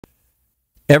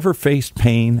Ever faced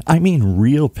pain? I mean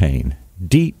real pain,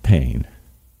 deep pain,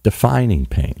 defining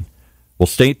pain. Well,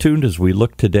 stay tuned as we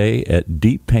look today at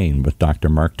deep pain with Dr.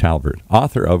 Mark Talbot,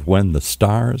 author of When the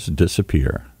Stars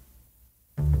Disappear.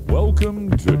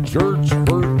 Welcome to Church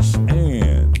Hurts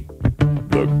and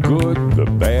the good, the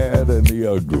bad, and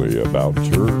the ugly about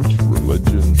church,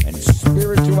 religion, and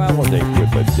spirituality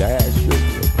with a dash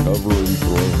of recovery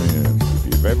thrown in. If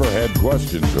you've ever had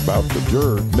questions about the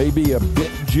church, maybe a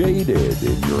bit jaded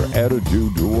in your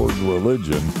attitude toward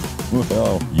religion,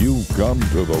 well, you've come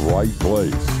to the right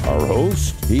place. Our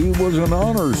host, he was an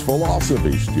honors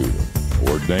philosophy student,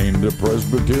 ordained a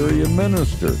Presbyterian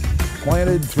minister,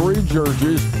 planted 3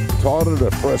 churches, taught at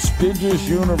a prestigious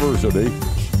university,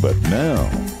 but now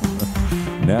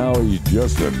he's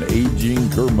just an aging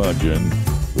curmudgeon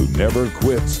who never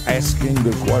quits asking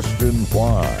the question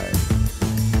why.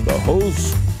 The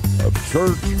host of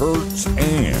Church Hurts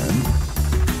and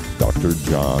Dr.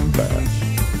 John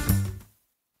Bass.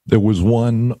 There was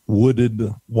one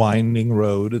wooded, winding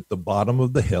road at the bottom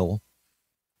of the hill,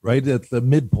 right at the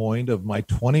midpoint of my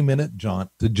 20-minute jaunt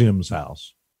to Jim's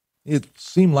house. It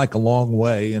seemed like a long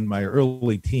way in my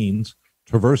early teens,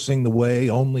 traversing the way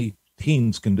only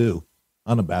teens can do,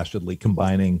 unabashedly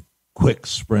combining quick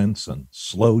sprints and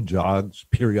slow jogs,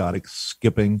 periodic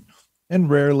skipping, and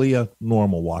rarely a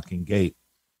normal walking gait.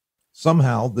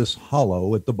 Somehow, this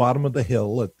hollow at the bottom of the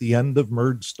hill at the end of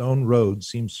Murdstone Road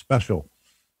seemed special,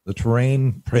 the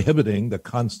terrain prohibiting the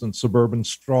constant suburban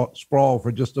sprawl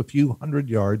for just a few hundred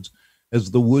yards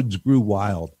as the woods grew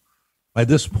wild. By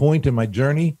this point in my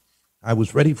journey, I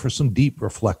was ready for some deep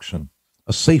reflection,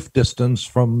 a safe distance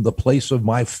from the place of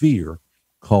my fear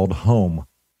called home.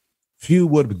 Few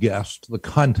would have guessed the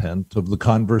content of the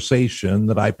conversation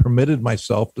that I permitted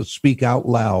myself to speak out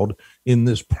loud in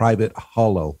this private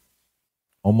hollow.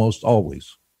 Almost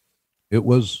always, it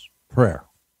was prayer,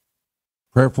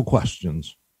 prayerful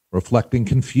questions, reflecting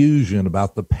confusion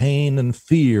about the pain and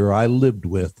fear I lived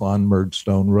with on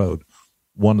Murdstone Road,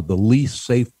 one of the least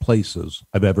safe places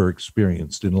I've ever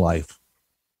experienced in life.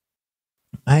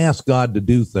 I asked God to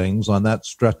do things on that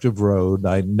stretch of road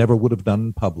I never would have done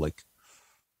in public.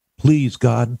 Please,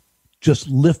 God, just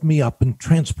lift me up and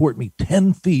transport me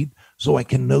 10 feet so I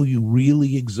can know you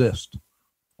really exist.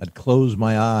 I'd close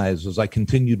my eyes as I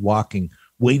continued walking,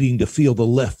 waiting to feel the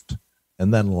lift,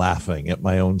 and then laughing at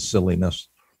my own silliness.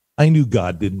 I knew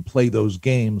God didn't play those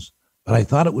games, but I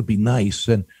thought it would be nice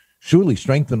and surely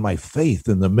strengthen my faith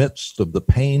in the midst of the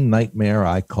pain nightmare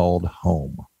I called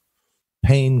home.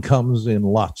 Pain comes in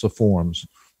lots of forms.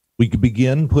 We could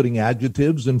begin putting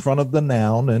adjectives in front of the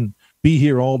noun and be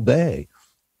here all day,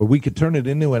 or we could turn it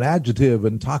into an adjective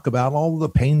and talk about all the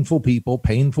painful people,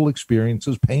 painful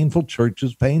experiences, painful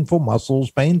churches, painful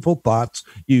muscles, painful thoughts.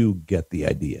 You get the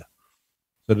idea.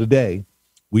 So today,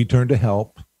 we turn to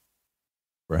help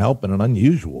for help in an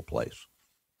unusual place,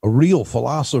 a real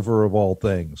philosopher of all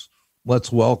things.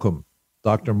 Let's welcome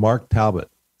Dr. Mark Talbot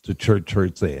to Church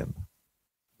Hurts and.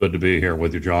 Good to be here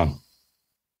with you, John.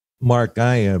 Mark,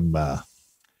 I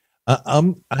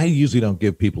usually don't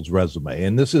give people's resume,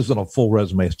 and this isn't a full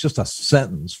resume. It's just a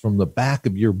sentence from the back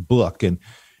of your book, and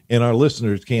our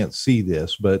listeners can't see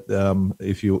this, but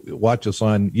if you watch us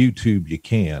on YouTube, you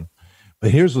can. But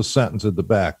here's a sentence at the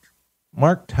back.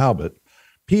 Mark Talbot,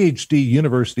 PhD,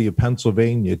 University of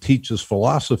Pennsylvania, teaches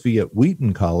philosophy at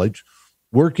Wheaton College,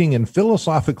 working in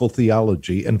philosophical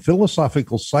theology and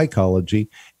philosophical psychology,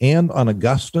 and on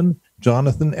Augustine,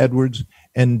 Jonathan Edwards,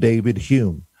 and David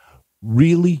Hume.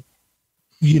 Really,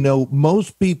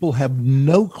 most people have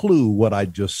no clue what I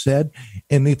just said.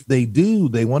 And if they do,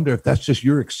 they wonder if that's just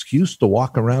your excuse to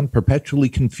walk around perpetually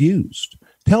confused.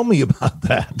 Tell me about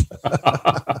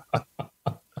that.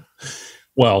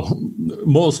 Well,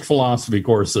 most philosophy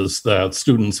courses that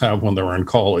students have when they're in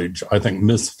college, I think,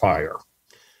 misfire.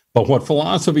 But what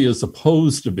philosophy is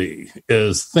supposed to be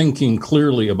is thinking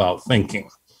clearly about thinking,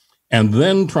 and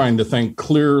then trying to think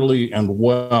clearly and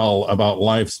well about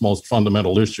life's most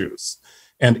fundamental issues.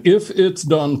 And if it's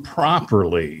done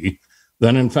properly,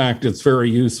 then in fact, it's very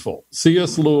useful.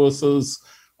 C.S. Lewis's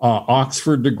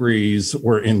Oxford degrees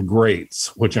were in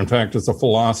greats, which in fact is a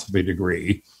philosophy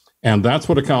degree. And that's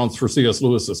what accounts for C.S.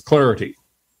 Lewis's clarity.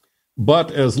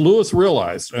 But as Lewis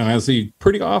realized, and as he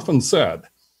pretty often said,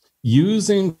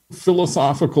 using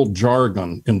philosophical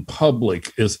jargon in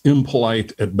public is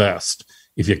impolite at best.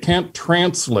 If you can't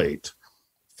translate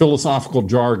philosophical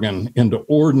jargon into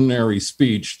ordinary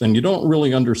speech, then you don't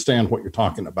really understand what you're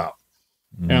talking about.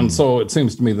 And so it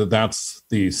seems to me that that's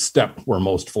the step where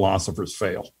most philosophers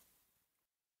fail.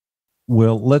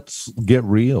 Well, let's get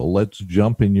real. Let's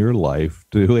jump in your life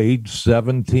to age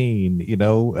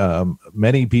 17.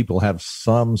 Many people have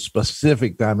some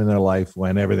specific time in their life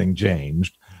when everything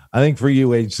changed. I think for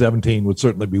you, age 17 would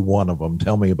certainly be one of them.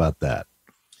 Tell me about that.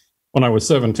 When I was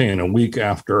 17, a week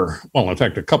after, well, in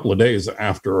fact, a couple of days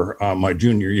after my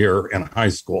junior year in high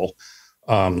school,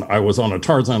 I was on a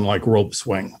Tarzan-like rope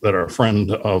swing that a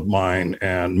friend of mine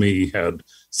and me had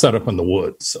set up in the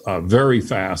woods. Very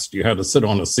fast. You had to sit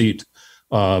on a seat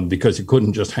because you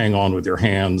couldn't just hang on with your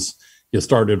hands. You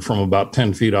started from about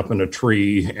 10 feet up in a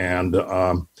tree and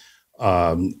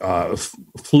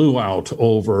flew out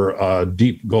over a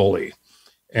deep gully.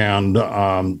 And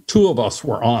two of us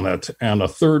were on it, and a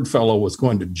third fellow was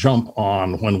going to jump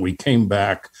on when we came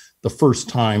back the first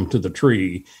time to the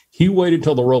tree. He waited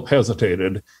till the rope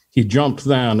hesitated. He jumped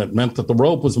then. It meant that the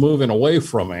rope was moving away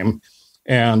from him.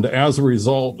 And as a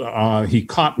result, he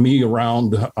caught me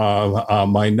around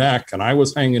my neck, and I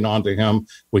was hanging on to him.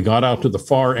 We got out to the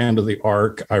far end of the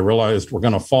arc. I realized we're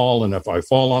going to fall, and if I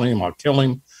fall on him, I'll kill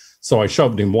him. So I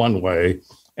shoved him one way,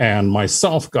 and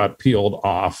myself got peeled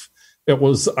off. It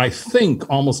was, I think,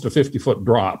 almost a 50-foot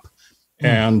drop.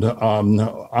 And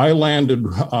I landed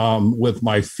with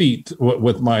my feet,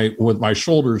 with my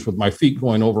shoulders, with my feet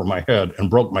going over my head, and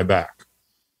broke my back.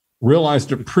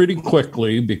 Realized it pretty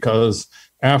quickly because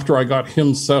after I got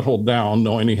him settled down,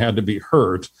 knowing he had to be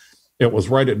hurt, it was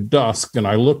right at dusk, and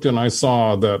I looked and I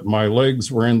saw that my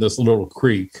legs were in this little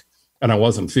creek, and I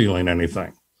wasn't feeling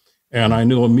anything. And I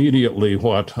knew immediately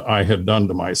what I had done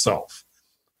to myself.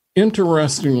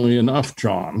 Interestingly enough,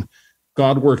 John,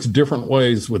 God works different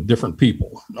ways with different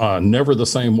people, never the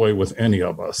same way with any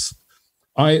of us.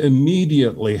 I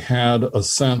immediately had a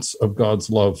sense of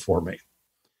God's love for me.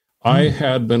 I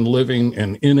had been living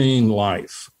an inane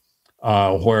life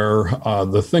where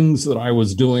the things that I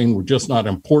was doing were just not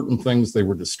important things. They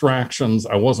were distractions.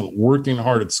 I wasn't working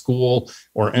hard at school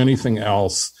or anything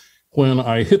else. When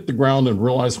I hit the ground and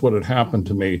realized what had happened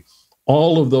to me,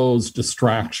 all of those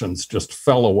distractions just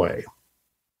fell away.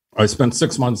 I spent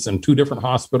 6 months in 2 different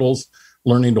hospitals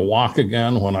learning to walk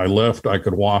again. When I left, I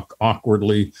could walk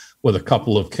awkwardly with a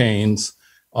couple of canes.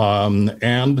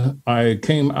 And I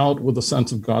came out with a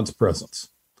sense of God's presence.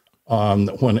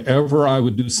 Whenever I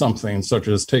would do something such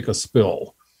as take a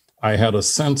spill, I had a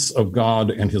sense of God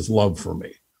and his love for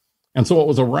me. And so it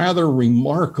was a rather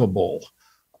remarkable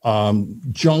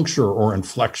juncture or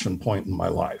inflection point in my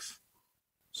life.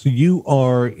 So you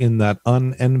are in that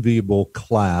unenviable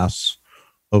class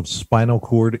of spinal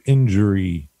cord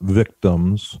injury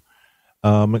victims.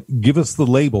 Give us the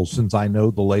labels, since I know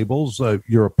the labels.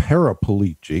 You're a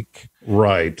paraplegic.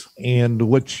 Right. And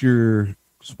what's your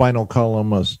spinal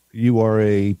column? You are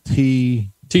a T10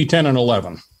 and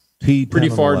 11. T10 pretty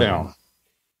far 11.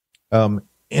 Down.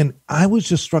 And I was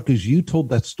just struck as you told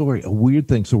that story, a weird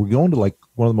thing. So we're going to like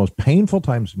one of the most painful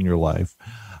times in your life,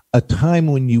 a time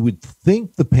when you would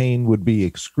think the pain would be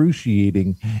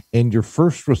excruciating, and your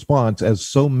first response, as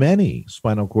so many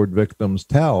spinal cord victims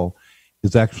tell,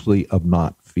 is actually of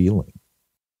not feeling.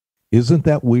 Isn't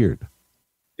that weird?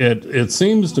 It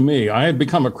seems to me, I had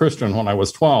become a Christian when I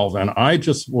was 12, and I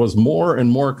just was more and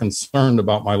more concerned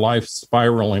about my life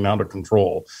spiraling out of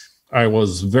control. I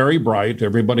was very bright,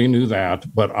 everybody knew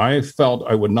that, but I felt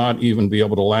I would not even be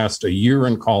able to last a year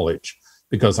in college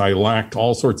because I lacked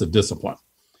all sorts of discipline.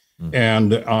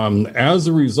 And as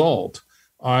a result,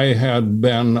 I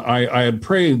had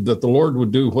prayed that the Lord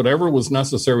would do whatever was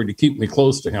necessary to keep me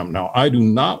close to him. Now, I do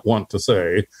not want to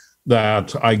say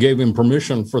that I gave him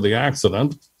permission for the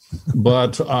accident,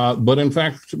 but in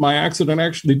fact, my accident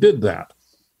actually did that.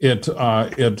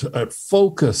 It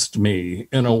focused me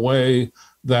in a way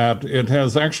that it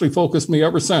has actually focused me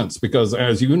ever since, because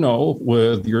as you know,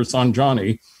 with your son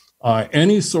Johnny,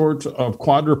 any sort of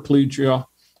quadriplegia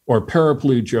or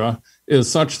paraplegia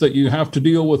is such that you have to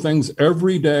deal with things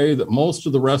every day that most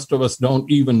of the rest of us don't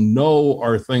even know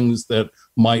are things that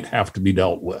might have to be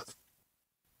dealt with.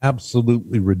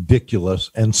 Absolutely ridiculous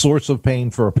and source of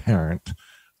pain for a parent.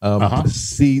 To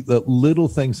see the little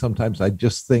things, sometimes I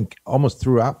just think almost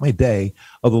throughout my day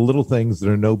of the little things that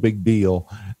are no big deal,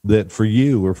 that for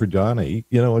you or for Johnny,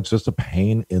 it's just a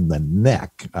pain in the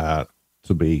neck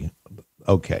to be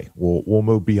okay. We'll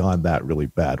move beyond that really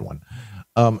bad one.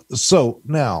 So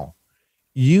now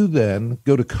you then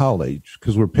go to college,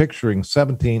 because we're picturing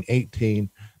 17, 18,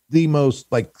 the most,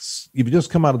 like, you've just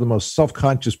come out of the most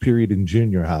self-conscious period in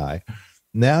junior high.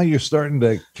 Now you're starting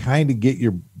to kind of get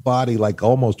your body like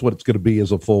almost what it's going to be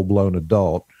as a full-blown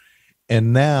adult.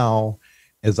 And now,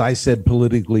 as I said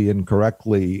politically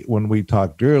incorrectly when we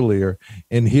talked earlier,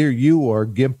 and here you are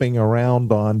gimping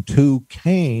around on 2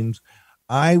 canes.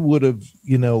 I would have,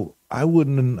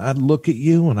 I'd look at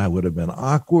you and I would have been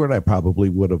awkward. I probably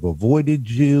would have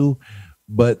avoided you,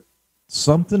 but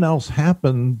something else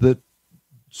happened that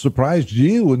surprised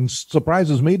you and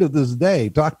surprises me to this day.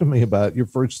 Talk to me about your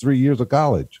first 3 years of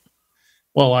college.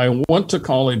 Well, I went to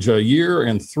college a year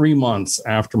and 3 months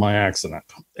after my accident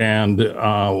and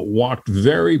walked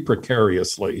very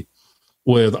precariously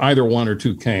with either one or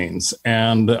two canes.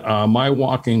 And my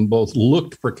walking both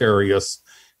looked precarious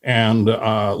and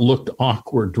looked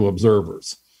awkward to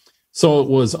observers. So it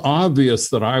was obvious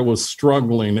that I was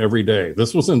struggling every day.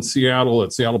 This was in Seattle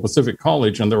at Seattle Pacific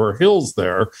College, and there were hills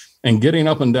there. And getting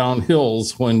up and down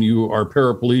hills when you are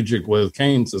paraplegic with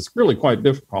canes is really quite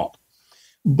difficult.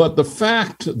 But the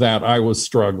fact that I was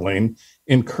struggling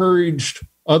encouraged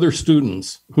other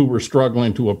students who were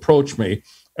struggling to approach me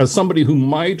as somebody who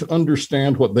might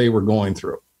understand what they were going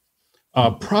through.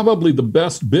 Probably the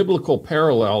best biblical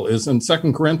parallel is in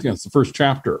 2 Corinthians, the first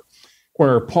chapter,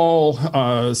 where Paul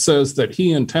says that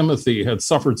he and Timothy had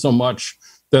suffered so much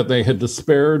that they had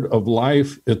despaired of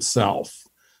life itself.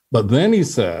 But then he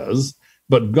says,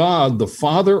 but God, the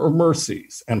Father of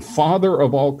mercies and Father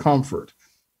of all comfort,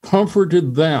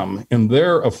 comforted them in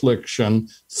their affliction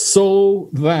so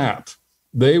that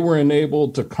they were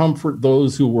enabled to comfort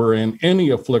those who were in any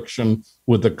affliction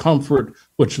with the comfort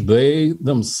which they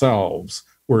themselves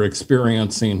were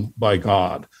experiencing by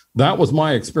God. That was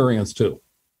my experience too.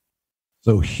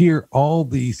 So here, all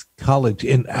these college,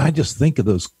 and I just think of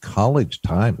those college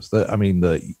times.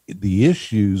 The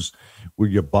issues where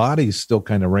your body's still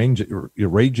kind of you're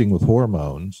raging with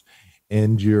hormones,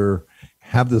 and you're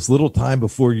have this little time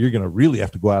before you're going to really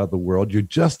have to go out of the world. You're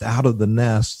just out of the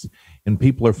nest, and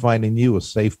people are finding you a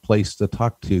safe place to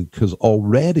talk to because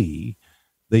already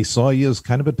they saw you as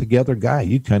kind of a together guy.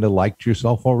 You kind of liked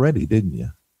yourself already, didn't you?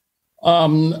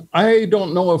 I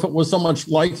don't know if it was so much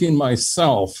liking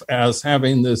myself as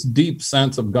having this deep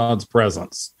sense of God's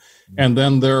presence. And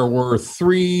then there were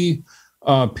three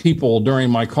people during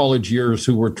my college years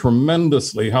who were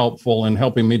tremendously helpful in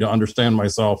helping me to understand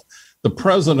myself. The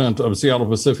president of Seattle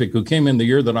Pacific, who came in the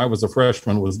year that I was a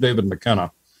freshman, was David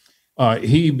McKenna.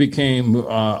 He became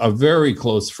a very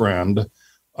close friend.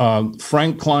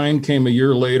 Frank Klein came a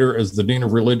year later as the dean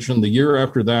of religion. The year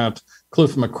after that,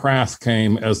 Cliff McCrath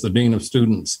came as the dean of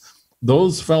students.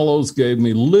 Those fellows gave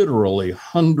me literally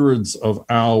hundreds of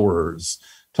hours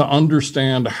to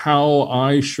understand how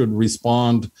I should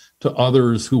respond to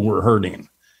others who were hurting.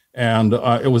 And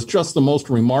it was just the most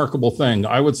remarkable thing.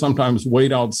 I would sometimes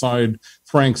wait outside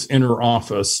Frank's inner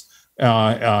office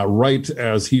right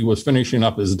as he was finishing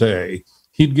up his day.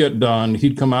 He'd get done.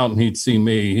 He'd come out and he'd see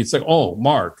me. He'd say, "Oh,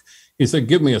 Mark." He said,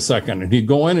 "Give me a second." And he'd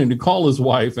go in and he'd call his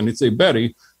wife and he'd say,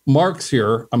 "Betty, Mark's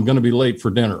here. I'm going to be late for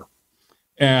dinner."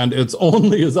 And it's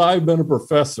only as I've been a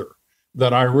professor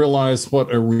that I realized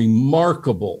what a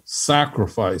remarkable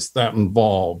sacrifice that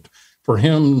involved for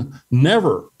him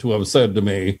never to have said to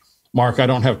me, "Mark, I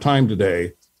don't have time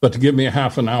today," but to give me a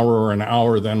half an hour or an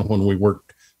hour then when we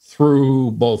worked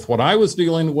through both what I was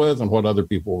dealing with and what other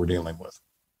people were dealing with.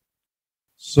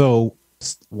 So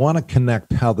want to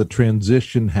connect how the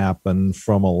transition happened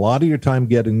from a lot of your time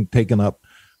getting taken up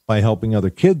by helping other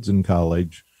kids in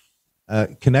college,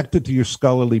 connected to your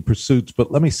scholarly pursuits.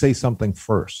 But let me say something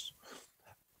first.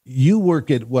 You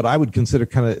work at what I would consider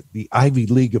kind of the Ivy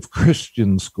League of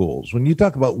Christian schools. When you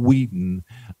talk about Wheaton,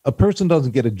 a person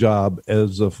doesn't get a job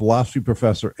as a philosophy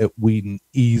professor at Wheaton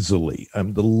easily.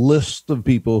 The list of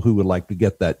people who would like to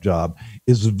get that job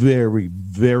is very,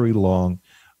 very long.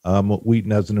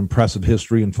 Wheaton has an impressive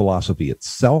history in philosophy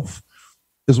itself,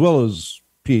 as well as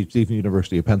PhD from the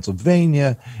University of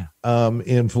Pennsylvania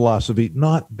in philosophy.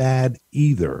 Not bad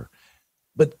either.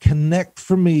 But connect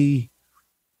for me.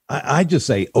 I just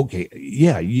say, okay,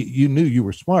 yeah, you knew you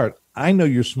were smart. I know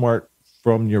you're smart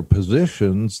from your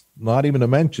positions, not even to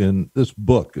mention this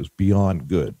book is beyond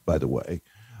good, by the way.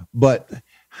 But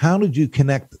how did you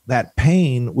connect that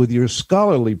pain with your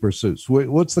scholarly pursuits?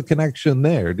 What's the connection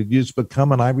there? Did you just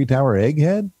become an ivory tower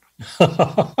egghead?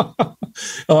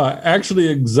 Actually,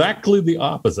 exactly the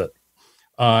opposite.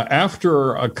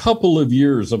 After a couple of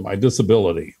years of my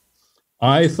disability,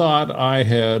 I thought I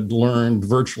had learned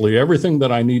virtually everything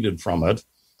that I needed from it.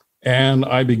 And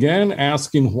I began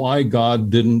asking why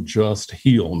God didn't just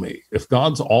heal me. If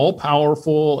God's all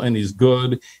powerful and he's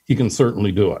good, he can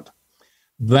certainly do it.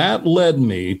 That led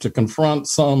me to confront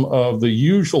some of the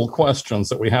usual questions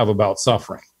that we have about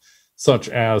suffering, such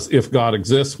as, if God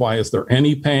exists, why is there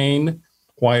any pain?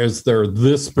 Why is there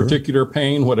this particular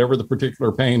pain, whatever the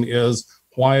particular pain is?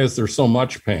 Why is there so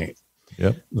much pain?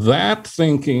 Yep. That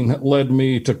thinking led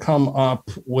me to come up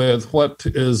with what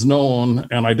is known,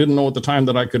 and I didn't know at the time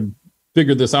that I could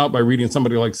figure this out by reading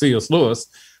somebody like C.S. Lewis.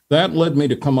 That led me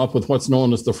to come up with what's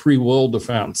known as the free will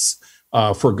defense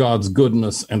for God's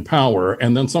goodness and power.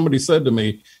 And then somebody said to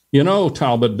me,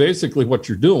 Talbot, basically what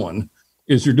you're doing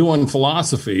is you're doing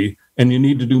philosophy and you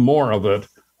need to do more of it.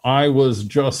 I was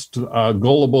just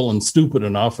gullible and stupid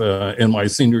enough in my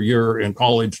senior year in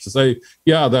college to say,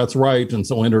 yeah, that's right. And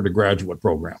so entered a graduate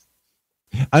program.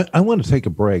 I want to take a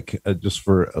break just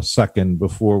for a second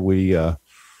before we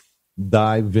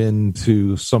dive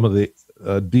into some of the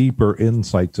deeper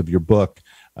insights of your book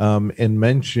and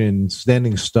mention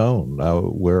Standing Stone,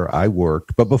 where I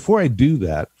worked. But before I do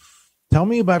that, tell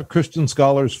me about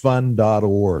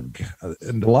ChristianScholarsFund.org.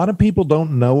 And a lot of people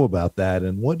don't know about that.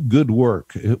 And what good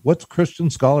work. What's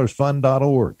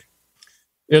ChristianScholarsFund.org?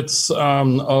 It's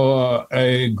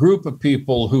a group of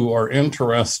people who are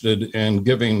interested in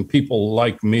giving people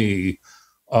like me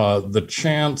the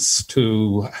chance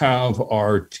to have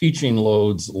our teaching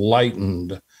loads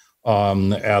lightened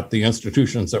at the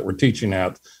institutions that we're teaching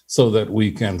at so that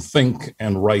we can think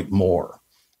and write more.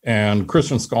 And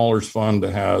Christian Scholars Fund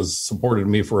has supported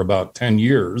me for about 10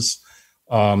 years.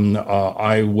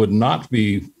 I would not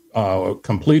be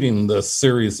completing this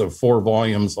series of 4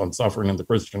 volumes on suffering in the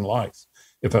Christian life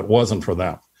if it wasn't for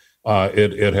them.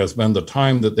 It has been the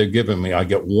time that they've given me. I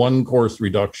get 1 course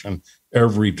reduction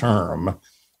every term.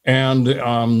 And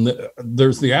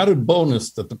there's the added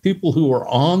bonus that the people who are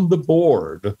on the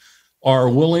board are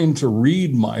willing to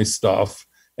read my stuff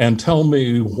and tell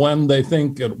me when they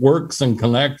think it works and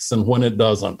connects and when it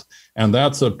doesn't. And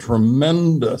that's a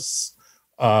tremendous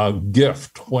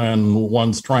gift when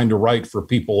one's trying to write for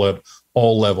people at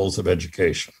all levels of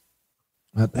education.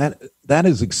 That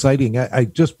is exciting. I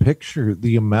just picture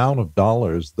the amount of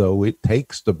dollars, though, it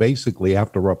takes to basically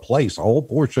have to replace a whole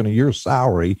portion of your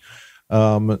salary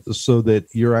so that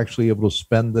you're actually able to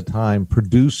spend the time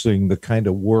producing the kind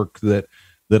of work that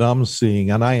I'm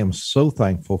seeing. And I am so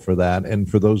thankful for that and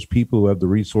for those people who have the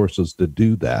resources to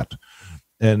do that.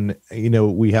 And,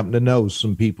 we happen to know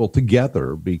some people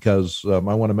together because I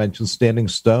want to mention Standing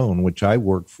Stone, which I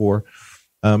work for.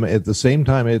 At the same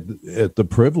time, at the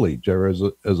privilege, or as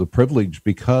a privilege,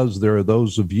 because there are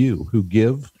those of you who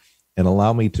give and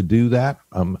allow me to do that.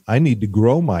 I need to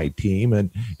grow my team, and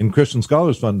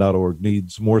ChristianScholarsFund.org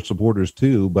needs more supporters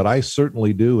too, but I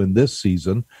certainly do in this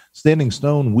season. Standing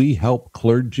Stone, we help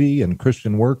clergy and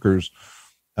Christian workers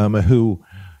who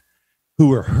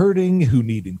are hurting, who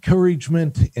need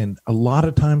encouragement, and a lot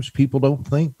of times people don't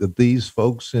think that these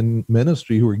folks in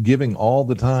ministry who are giving all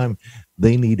the time,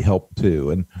 they need help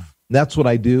too. And that's what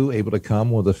I do, able to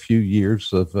come with a few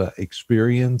years of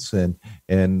experience and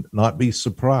not be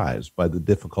surprised by the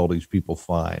difficulties people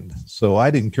find. So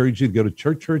I'd encourage you to go to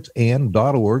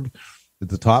churchhurtsand.org. At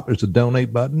the top, there's a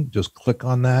donate button. Just click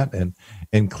on that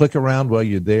and click around while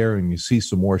you're there, and you see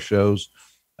some more shows.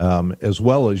 As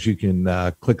well as you can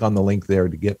click on the link there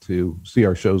to get to see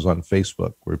our shows on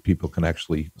Facebook, where people can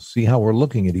actually see how we're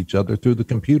looking at each other through the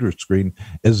computer screen,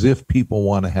 as if people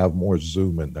want to have more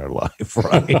Zoom in their life,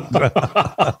 right?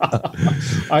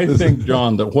 I think,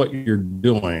 John, that what you're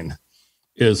doing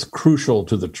is crucial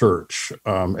to the church.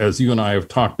 As you and I have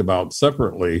talked about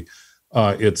separately,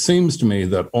 it seems to me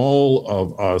that all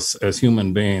of us as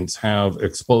human beings have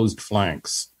exposed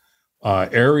flanks.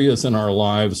 Areas in our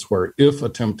lives where if a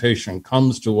temptation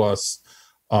comes to us,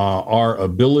 our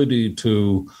ability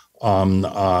to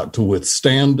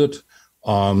withstand it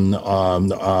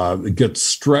gets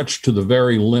stretched to the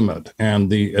very limit. And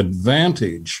the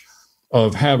advantage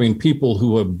of having people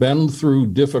who have been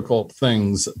through difficult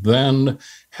things, then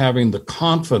having the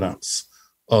confidence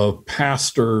of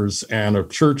pastors and of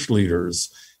church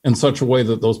leaders in such a way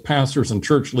that those pastors and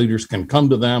church leaders can come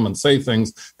to them and say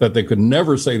things that they could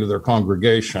never say to their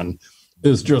congregation,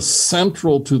 is just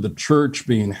central to the church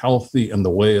being healthy in the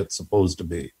way it's supposed to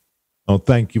be. Oh,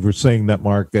 thank you for saying that,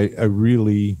 Mark. I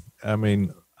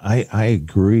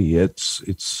agree. It's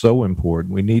so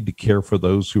important. We need to care for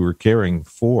those who are caring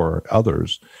for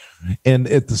others. And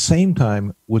at the same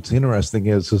time, what's interesting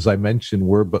is, as I mentioned,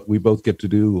 we both get to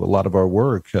do a lot of our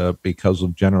work because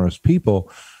of generous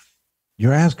people.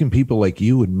 You're asking people like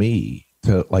you and me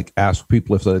to ask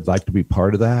people if they'd like to be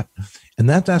part of that. And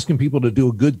that's asking people to do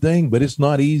a good thing, but it's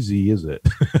not easy, is it?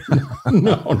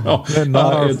 No.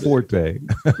 Not our forte.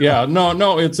 Yeah,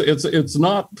 no, it's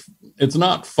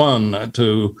not fun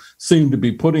to seem to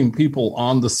be putting people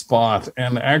on the spot.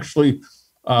 And actually,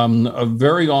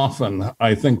 very often,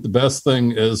 I think the best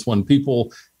thing is when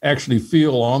people actually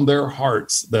feel on their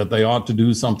hearts that they ought to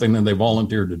do something and they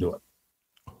volunteer to do it.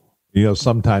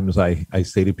 Sometimes I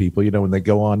say to people, when they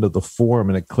go onto the forum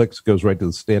and it goes right to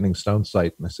the Standing Stone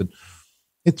site. And I said,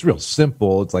 it's real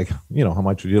simple. It's like, how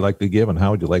much would you like to give and how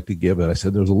would you like to give it? I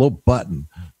said, there's a little button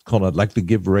called I'd like to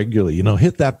give regularly.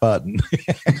 Hit that button.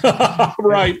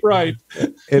 Right.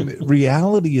 And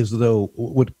reality is, though,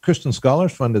 what Christian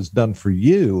Scholars Fund has done for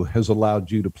you has allowed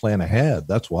you to plan ahead.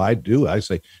 That's why I do. I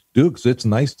say, do it because it's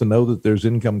nice to know that there's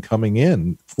income coming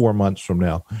in 4 months from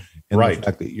now. And right. The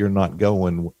fact that you're not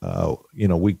going,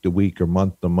 week to week or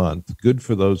month to month, good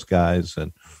for those guys.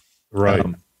 And right.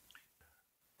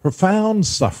 Profound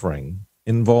suffering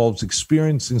involves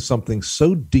experiencing something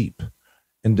so deep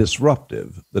and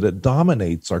disruptive that it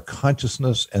dominates our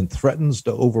consciousness and threatens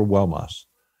to overwhelm us,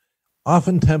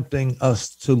 often tempting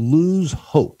us to lose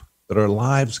hope that our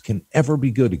lives can ever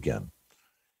be good again.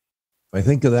 If I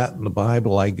think of that in the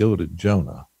Bible, I go to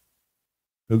Jonah.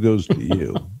 Who goes to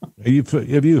you?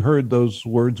 Have you heard those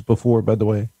words before, by the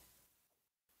way?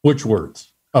 Which words?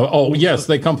 Yes,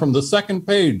 they come from the second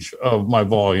page of my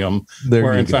volume,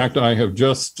 where in fact I have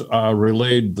just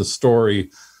relayed the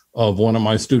story of one of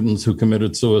my students who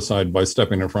committed suicide by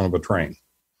stepping in front of a train.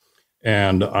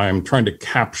 And I'm trying to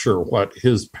capture what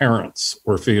his parents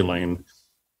were feeling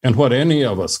and what any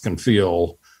of us can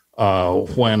feel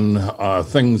when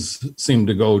things seem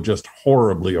to go just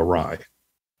horribly awry.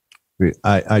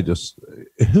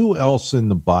 Who else in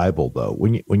the Bible, though,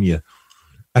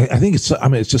 I think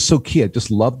it's just so key. I just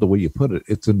love the way you put it.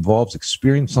 It involves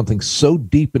experiencing something so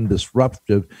deep and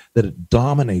disruptive that it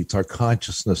dominates our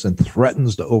consciousness and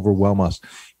threatens to overwhelm us.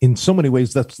 In so many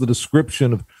ways, that's the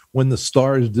description of when the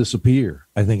stars disappear.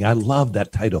 I think I love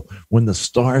that title, When the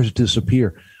Stars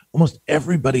Disappear. Almost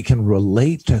everybody can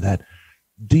relate to that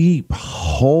deep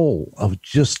hole of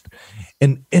just,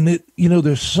 and it,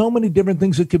 there's so many different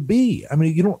things it could be. I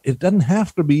mean, it doesn't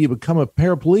have to be you become a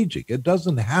paraplegic. It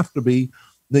doesn't have to be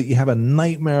that you have a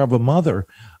nightmare of a mother.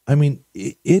 I mean,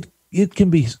 it can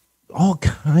be all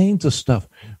kinds of stuff,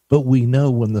 but we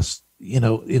know when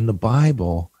in the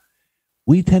Bible,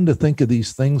 we tend to think of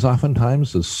these things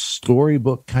oftentimes as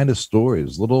storybook kind of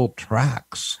stories, little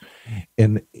tracks.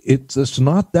 And it's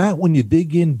not that when you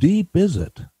dig in deep, is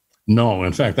it? No,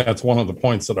 in fact, that's one of the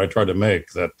points that I try to make,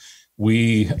 that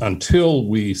until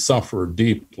we suffer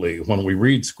deeply, when we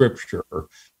read scripture,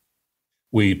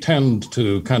 we tend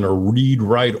to kind of read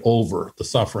right over the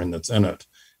suffering that's in it.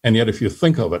 And yet, if you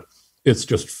think of it, it's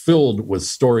just filled with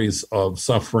stories of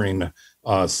suffering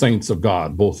saints of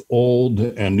God, both Old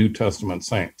and New Testament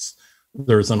saints.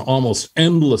 There's an almost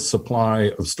endless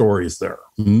supply of stories there.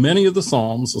 Many of the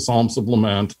Psalms of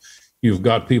Lament, you've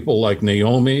got people like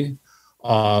Naomi,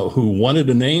 who wanted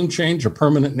a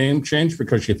permanent name change,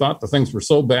 because she thought the things were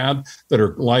so bad that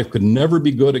her life could never be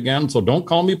good again. So don't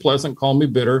call me pleasant, call me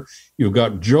bitter. You've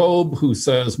got Job, who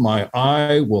says, my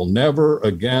eye will never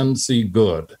again see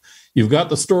good. You've got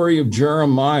the story of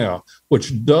Jeremiah,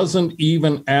 which doesn't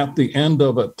even at the end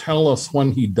of it tell us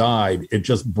when he died. It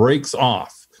just breaks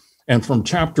off. And from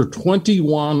chapter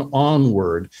 21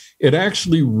 onward, it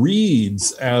actually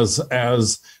reads as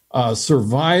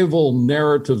survival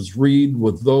narratives read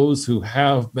with those who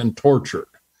have been tortured,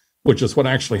 which is what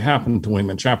actually happened to him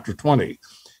in chapter 20.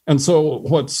 And so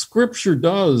what scripture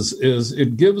does is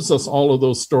it gives us all of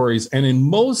those stories, and in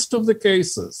most of the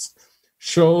cases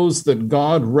shows that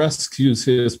God rescues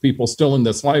his people still in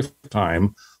this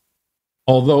lifetime,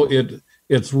 although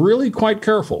it's really quite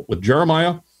careful with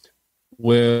Jeremiah,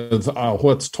 with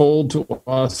what's told to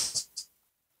us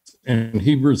in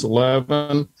Hebrews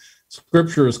 11.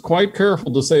 Scripture is quite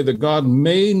careful to say that God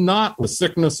may not with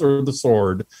sickness or the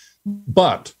sword,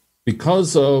 but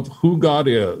because of who God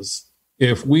is,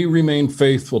 if we remain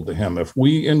faithful to him, if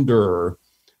we endure,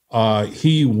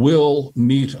 he will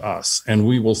meet us, and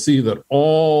we will see that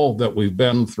all that we've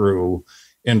been through,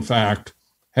 in fact,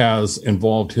 has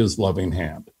involved his loving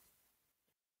hand.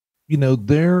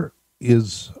 There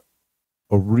is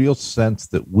a real sense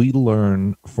that we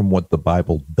learn from what the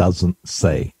Bible doesn't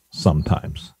say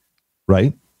sometimes.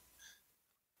 Right?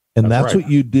 And that's right.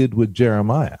 What you did with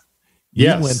Jeremiah.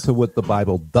 Yes. You went to what the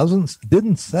Bible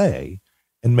didn't say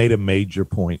and made a major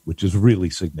point, which is really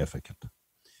significant.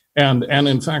 And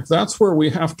in fact, that's where we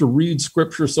have to read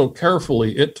scripture so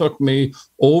carefully. It took me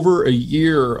over a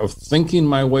year of thinking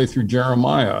my way through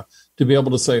Jeremiah to be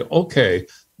able to say, okay,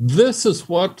 this is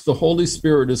what the Holy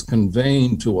Spirit is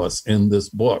conveying to us in this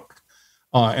book.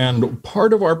 And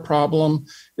part of our problem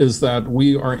is that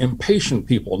we are impatient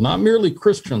people, not merely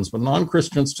Christians, but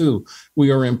non-Christians too.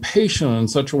 We are impatient in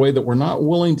such a way that we're not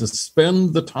willing to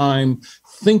spend the time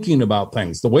thinking about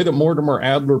things. The way that Mortimer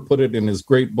Adler put it in his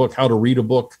great book, How to Read a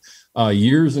Book,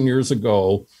 years and years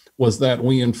ago, was that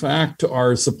we, in fact,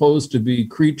 are supposed to be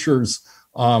creatures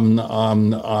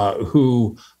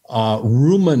who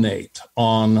ruminate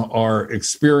on our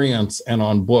experience and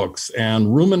on books.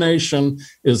 And rumination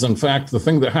is, in fact, the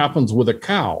thing that happens with a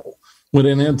cow when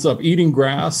it ends up eating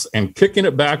grass and kicking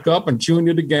it back up and chewing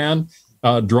it again,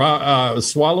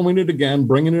 swallowing it again,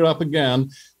 bringing it up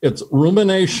again. It's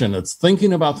rumination. It's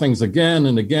thinking about things again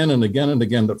and again and again and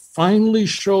again that finally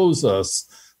shows us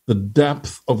the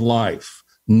depth of life.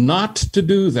 Not to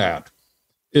do that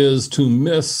is to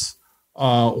miss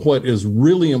what is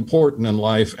really important in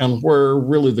life and where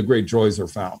really the great joys are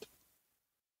found.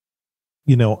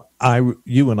 You know,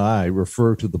 you and I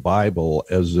refer to the Bible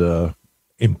as a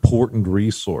important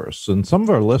resource, and some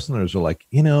of our listeners are like,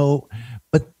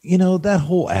 that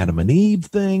whole Adam and Eve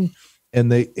thing,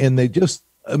 and they just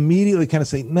immediately kind of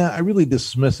say, nah, I really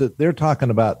dismiss it. They're talking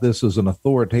about this as an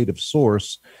authoritative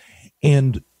source,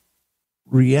 and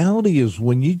reality is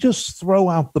when you just throw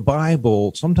out the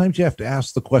Bible, sometimes you have to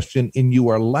ask the question, and you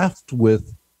are left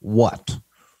with what?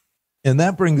 And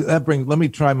that brings, let me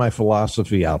try my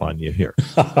philosophy out on you here.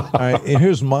 All right. And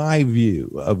here's my view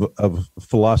of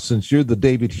philosophy. Since you're the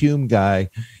David Hume guy,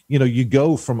 you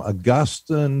go from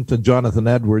Augustine to Jonathan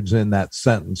Edwards in that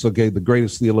sentence. Okay. The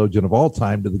greatest theologian of all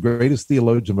time to the greatest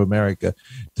theologian of America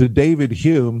to David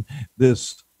Hume,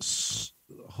 this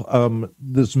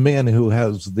man who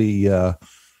has the,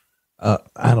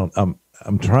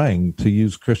 I'm trying to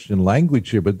use Christian language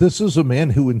here, but this is a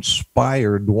man who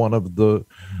inspired one of the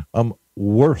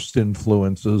worst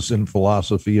influences in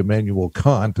philosophy, Immanuel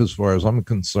Kant, as far as I'm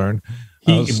concerned.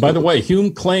 By the way,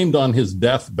 Hume claimed on his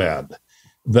deathbed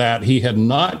that he had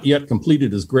not yet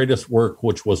completed his greatest work,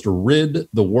 which was to rid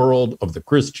the world of the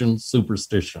Christian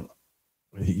superstition.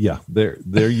 Yeah, there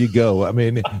you go. I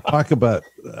mean, talk about,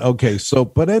 okay,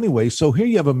 but anyway, so here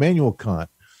you have Immanuel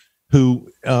Kant, who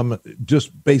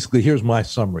just basically, here's my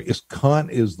summary, is Kant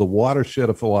is the watershed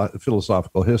of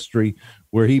philosophical history,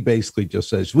 where he basically just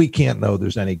says, we can't know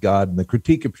there's any God. And the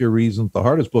Critique of Pure Reason, the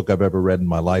hardest book I've ever read in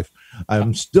my life.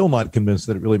 I'm still not convinced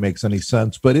that it really makes any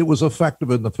sense, but it was effective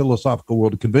in the philosophical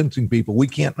world of convincing people we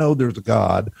can't know there's a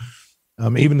God,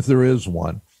 even if there is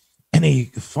one. And he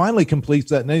finally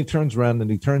completes that, and then he turns around and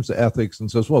he turns to ethics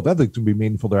and says, well, if ethics can be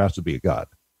meaningful, there has to be a God.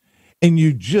 And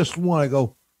you just want to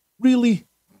go, really?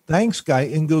 Thanks, guy,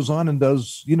 and goes on and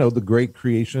does, the great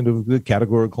creation of the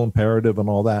categorical imperative and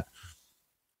all that.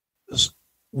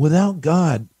 Without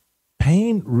God,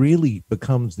 pain really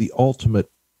becomes the ultimate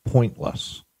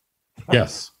pointless.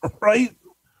 Yes. Right?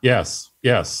 Yes.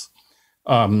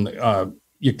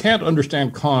 You can't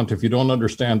understand Kant if you don't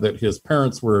understand that his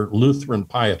parents were Lutheran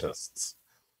pietists.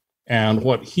 And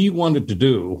what he wanted to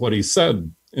do, what he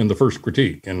said in the first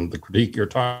critique, and the critique you're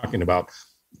talking about,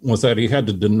 was that he had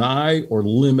to deny or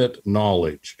limit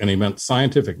knowledge, and he meant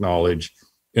scientific knowledge,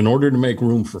 in order to make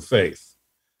room for faith.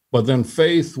 But then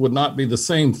faith would not be the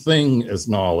same thing as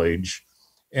knowledge.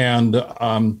 And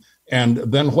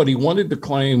then what he wanted to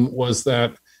claim was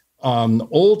that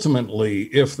ultimately,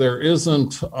 if there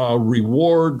isn't a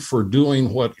reward for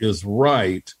doing what is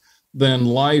right, then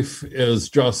life is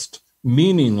just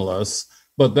meaningless,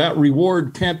 but that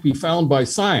reward can't be found by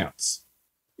science.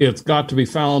 It's got to be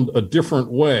found a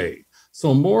different way.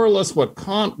 So more or less what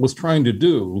Kant was trying to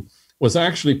do was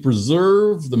actually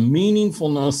preserve the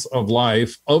meaningfulness of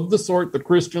life of the sort that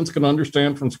Christians can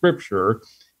understand from Scripture.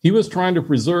 He was trying to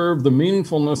preserve the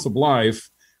meaningfulness of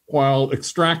life while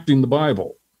extracting the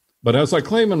Bible. But as I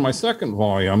claim in my second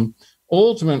volume,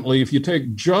 ultimately, if you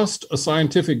take just a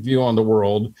scientific view on the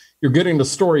world, you're getting a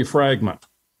story fragment.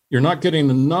 You're not getting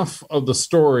enough of the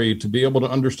story to be able to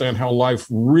understand how life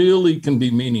really can be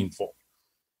meaningful.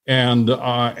 And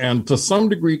to some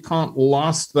degree, Kant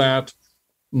lost that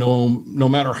no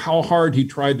matter how hard he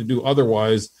tried to do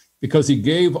otherwise, because he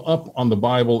gave up on the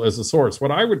Bible as a source.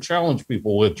 What I would challenge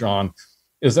people with, John,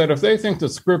 is that if they think that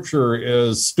Scripture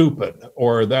is stupid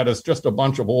or that it's just a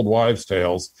bunch of old wives'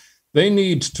 tales, they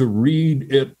need to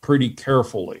read it pretty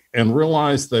carefully and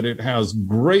realize that it has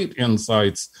great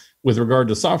insights with regard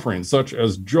to suffering, such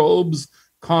as Job's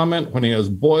comment when he has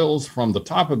boils from the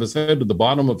top of his head to the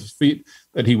bottom of his feet,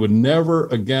 that he would never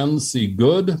again see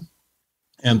good,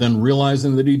 and then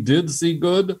realizing that he did see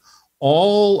good.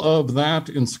 All of that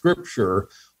in Scripture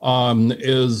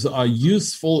is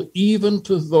useful even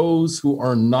to those who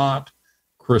are not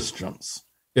Christians.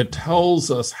 It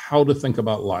tells us how to think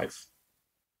about life.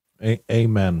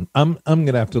 Amen. I'm going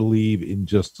to have to leave in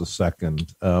just a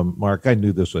second. Mark, I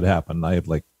knew this would happen. I have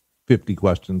like 50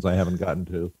 questions I haven't gotten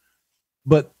to.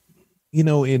 But,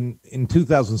 in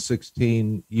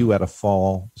 2016, you had a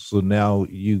fall. So now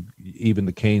even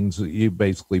the Canes, you've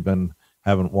basically been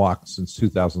Haven't walked since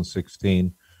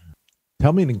 2016.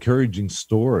 Tell me an encouraging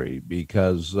story,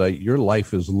 because your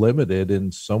life is limited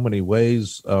in so many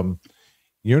ways.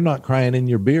 You're not crying in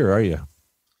your beer, are you?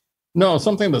 No,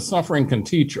 something that suffering can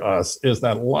teach us is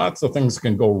that lots of things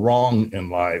can go wrong in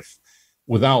life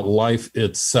without life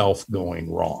itself going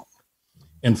wrong.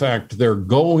 In fact, their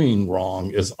going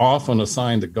wrong is often a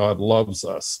sign that God loves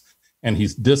us and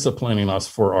he's disciplining us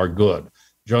for our good,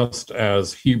 just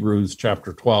as Hebrews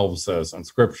chapter 12 says in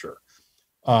Scripture.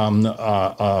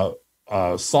 A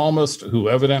psalmist who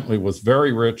evidently was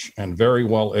very rich and very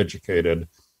well educated,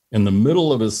 in the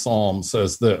middle of his psalm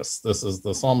says this. This is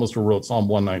the psalmist who wrote Psalm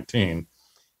 119.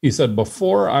 He said,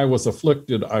 "Before I was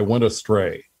afflicted, I went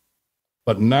astray,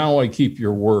 but now I keep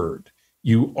your word.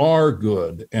 You are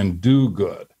good and do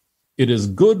good. It is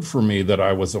good for me that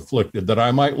I was afflicted, that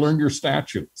I might learn your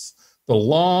statutes. The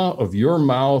law of your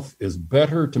mouth is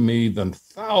better to me than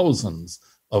thousands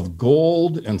of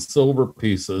gold and silver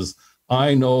pieces.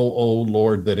 I know, O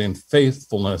Lord, that in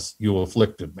faithfulness you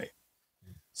afflicted me."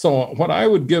 So what I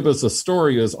would give as a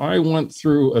story is I went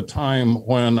through a time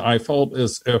when I felt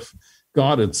as if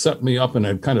God had set me up and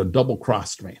had kind of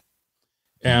double-crossed me.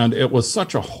 And it was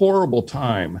such a horrible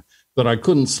time that I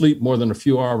couldn't sleep more than a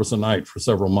few hours a night for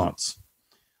several months.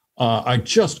 I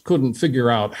just couldn't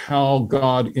figure out how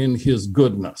God, in his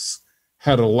goodness,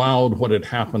 had allowed what had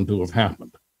happened to have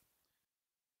happened.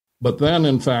 But then,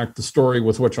 in fact, the story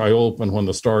with which I open, when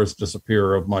the stars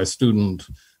disappear, of my student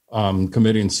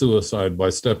committing suicide by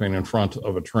stepping in front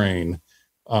of a train,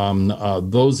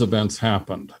 those events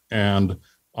happened. And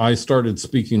I started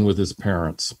speaking with his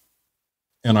parents.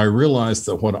 And I realized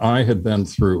that what I had been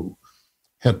through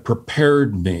had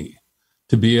prepared me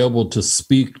to be able to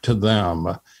speak to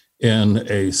them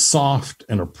in a soft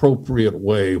and appropriate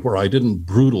way, where I didn't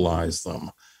brutalize them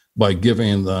by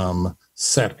giving them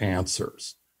set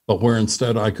answers, but where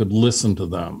instead I could listen to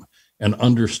them and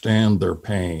understand their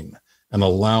pain and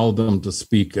allow them to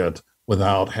speak it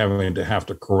without having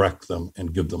to correct them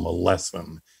and give them a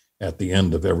lesson at the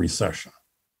end of every session.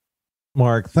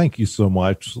 Mark, thank you so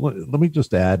much. Let me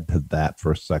just add to that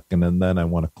for a second, and then I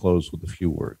want to close with a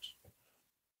few words.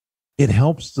 It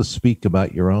helps to speak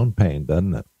about your own pain,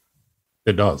 doesn't it?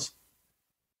 It does.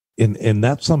 And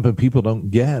that's something people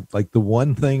don't get. Like, the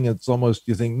one thing, it's almost,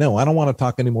 you think, no, I don't want to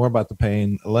talk anymore about the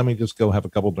pain. Let me just go have a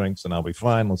couple drinks and I'll be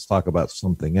fine. Let's talk about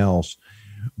something else.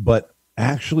 But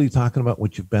actually talking about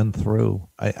what you've been through.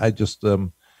 I just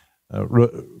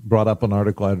brought up an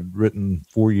article I'd written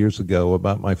 4 years ago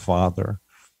about my father,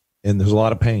 and there's a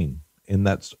lot of pain, and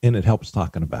it helps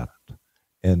talking about it.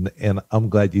 And I'm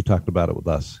glad you talked about it with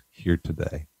us here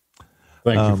today.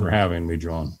 Thank you for having me,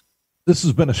 John. This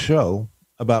has been a show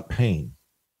about pain,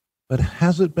 but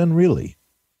has it been really?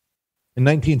 In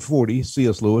 1940,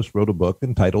 C.S. Lewis wrote a book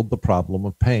entitled The Problem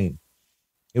of Pain.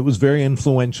 It was very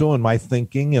influential in my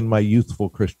thinking in my youthful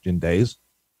Christian days.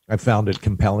 I found it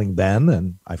compelling then,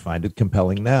 and I find it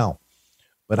compelling now.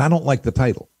 But I don't like the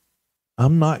title.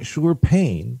 I'm not sure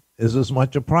pain is as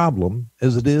much a problem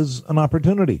as it is an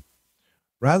opportunity.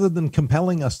 Rather than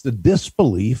compelling us to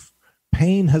disbelief,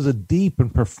 pain has a deep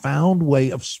and profound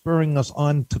way of spurring us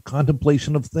on to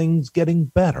contemplation of things getting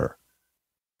better.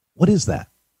 What is that?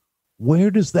 Where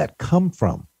does that come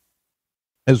from?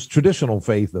 As traditional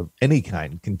faith of any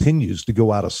kind continues to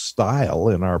go out of style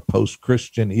in our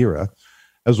post-Christian era,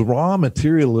 as raw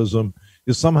materialism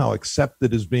is somehow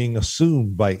accepted as being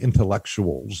assumed by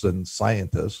intellectuals and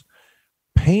scientists,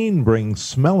 pain brings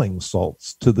smelling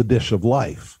salts to the dish of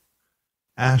life.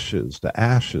 Ashes to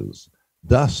ashes,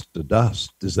 dust to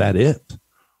dust. Is that it?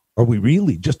 Are we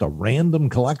really just a random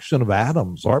collection of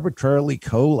atoms arbitrarily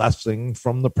coalescing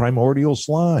from the primordial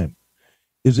slime?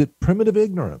 Is it primitive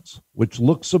ignorance, which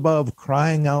looks above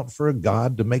crying out for a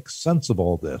God to make sense of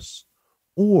all this?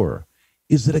 Or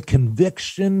is it a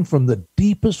conviction from the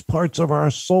deepest parts of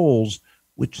our souls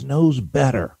which knows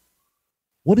better?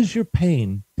 What does your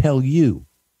pain tell you?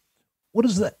 What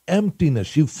does the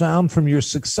emptiness you found from your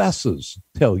successes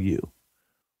tell you?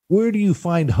 Where do you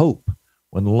find hope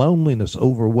when loneliness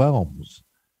overwhelms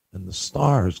and the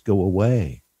stars go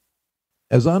away?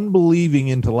 As unbelieving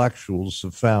intellectuals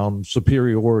have found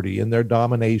superiority in their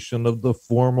domination of the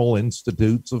formal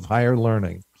institutes of higher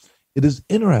learning, it is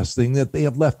interesting that they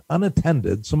have left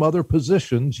unattended some other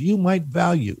positions you might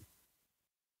value.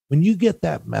 When you get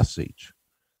that message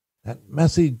that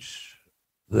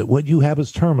what you have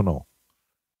is terminal,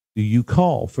 do you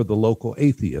call for the local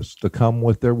atheists to come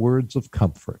with their words of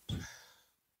comfort?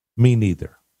 Me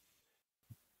neither.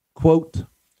 Quote,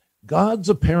 God's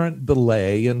apparent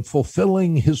delay in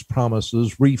fulfilling his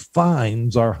promises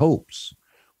refines our hopes.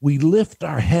 We lift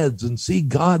our heads and see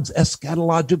God's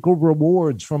eschatological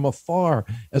rewards from afar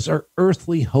as our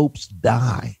earthly hopes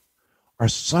die. Our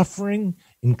suffering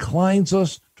inclines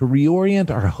us to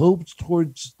reorient our hopes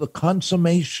towards the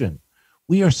consummation.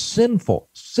 We are sinful,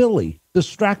 silly,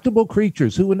 distractible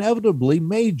creatures who inevitably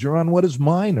major on what is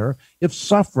minor if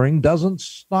suffering doesn't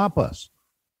stop us.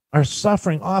 Our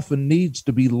suffering often needs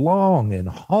to be long and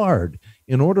hard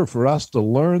in order for us to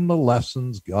learn the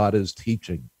lessons God is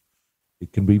teaching.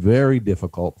 It can be very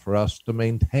difficult for us to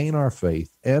maintain our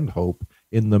faith and hope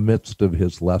in the midst of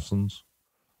his lessons.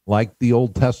 Like the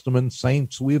Old Testament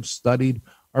saints we have studied,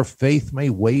 our faith may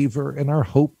waver and our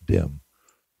hope dim.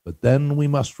 But then we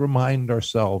must remind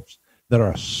ourselves that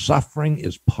our suffering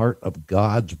is part of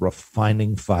God's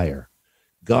refining fire.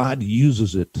 God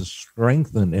uses it to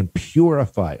strengthen and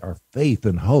purify our faith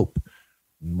and hope.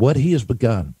 What he has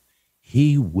begun,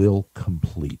 he will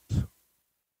complete.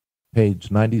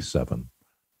 Page 97,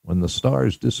 When the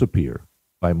Stars Disappear,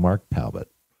 by Mark Talbot.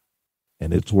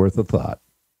 And it's worth a thought.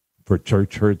 For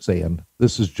Church Hurts and,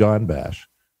 this is John Bash.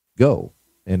 Go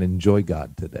and enjoy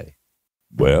God today.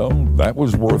 Well, that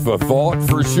was worth a thought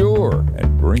for sure,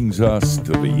 and brings us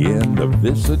to the end of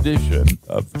this edition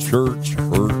of Church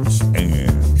Hurts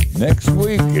and. Next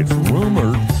week, it's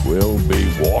rumored we'll be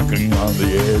walking on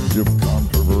the edge of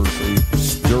controversy,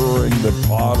 stirring the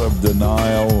pot of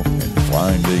denial, and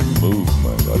finding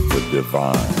movement of the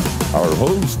divine. Our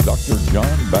host, Dr.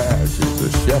 John Bash, is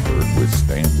a shepherd with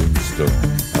Standing Stone,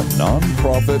 a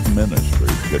nonprofit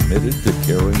ministry committed to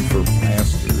caring for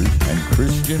pastors and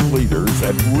Christian leaders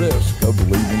at risk of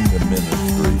leaving the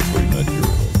ministry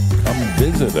prematurely. Come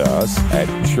visit us at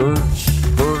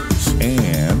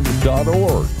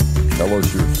churchhurtsand.org. Tell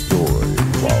us your story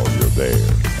while you're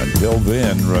there. Until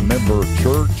then, remember,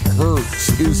 church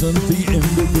hurts isn't the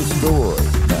end of the story.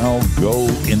 Now go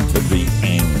into the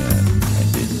end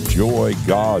and enjoy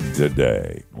God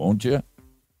today, won't you?